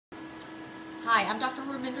Hi, I'm Dr.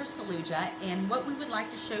 Raminder Saluja, and what we would like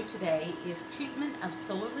to show today is treatment of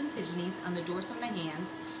solar lentigenes on the dorsum of the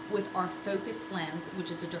hands with our focus lens,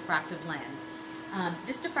 which is a diffractive lens.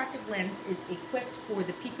 This diffractive lens is equipped for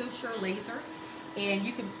the Picosure Laser, and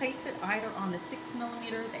you can place it either on the 6mm,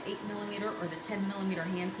 the 8mm, or the 10mm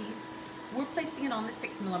handpiece. We're placing it on the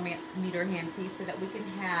 6mm handpiece so that we can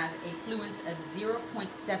have a fluence of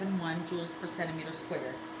 0.71 joules per centimeter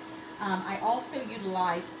squared. I also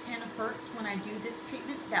utilize 10 hertz when I do this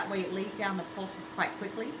treatment. That way it lays down the pulses quite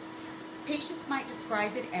quickly. Patients might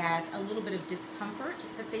describe it as a little bit of discomfort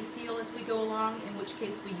that they feel as we go along, in which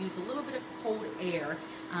case we use a little bit of cold air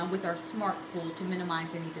with our smart cool to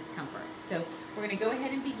minimize any discomfort. So we're going to go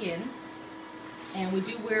ahead and begin. And we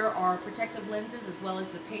do wear our protective lenses as well as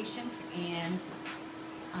the patient and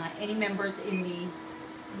any members in the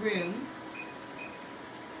room.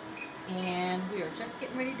 And we are just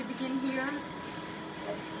getting ready to begin here.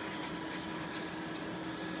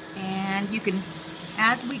 And you can,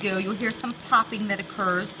 as we go, you'll hear some popping that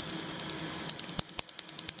occurs.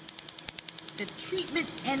 The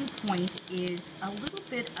treatment endpoint is a little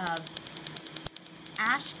bit of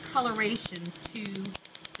ash coloration to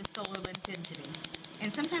the solar lentigine.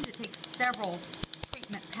 And sometimes it takes several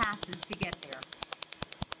treatment passes to get there.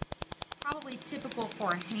 Probably typical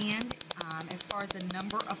for a hand, as far as the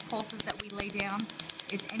number of pulses that we lay down,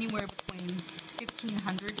 is anywhere between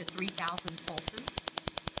 1,500 to 3,000 pulses.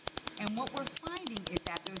 And what we're finding is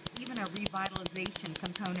that there's even a revitalization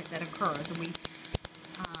component that occurs. And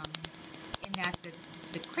in that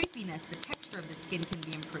the crepiness, the texture of the skin can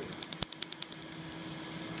be improved.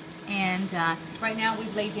 And right now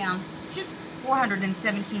we've laid down just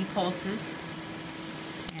 417 pulses.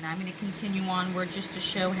 And I'm going to continue onward just to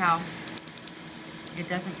show how it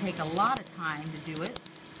doesn't take a lot of time to do it.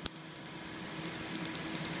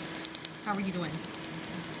 How are you doing?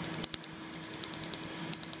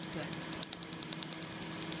 Good.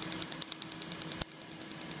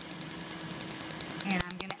 And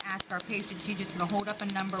I'm going to ask our patient, she's just going to hold up a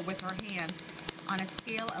number with her hands. On a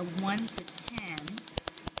scale of 1 to 10,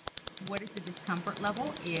 what is the discomfort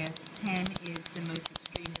level if 10 is the most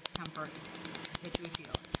extreme discomfort that you would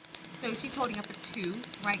feel? So she's holding up a 2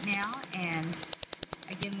 right now, and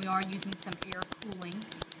again, we are using some air cooling.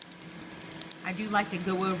 I do like to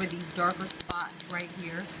go over these darker spots right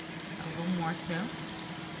here a little more so.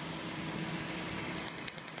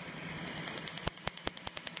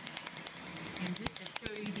 And just to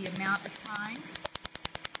show you the amount of time,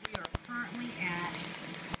 we are currently at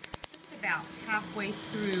just about halfway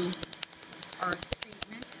through our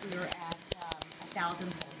treatment. We are at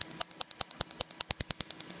 1,000 volts.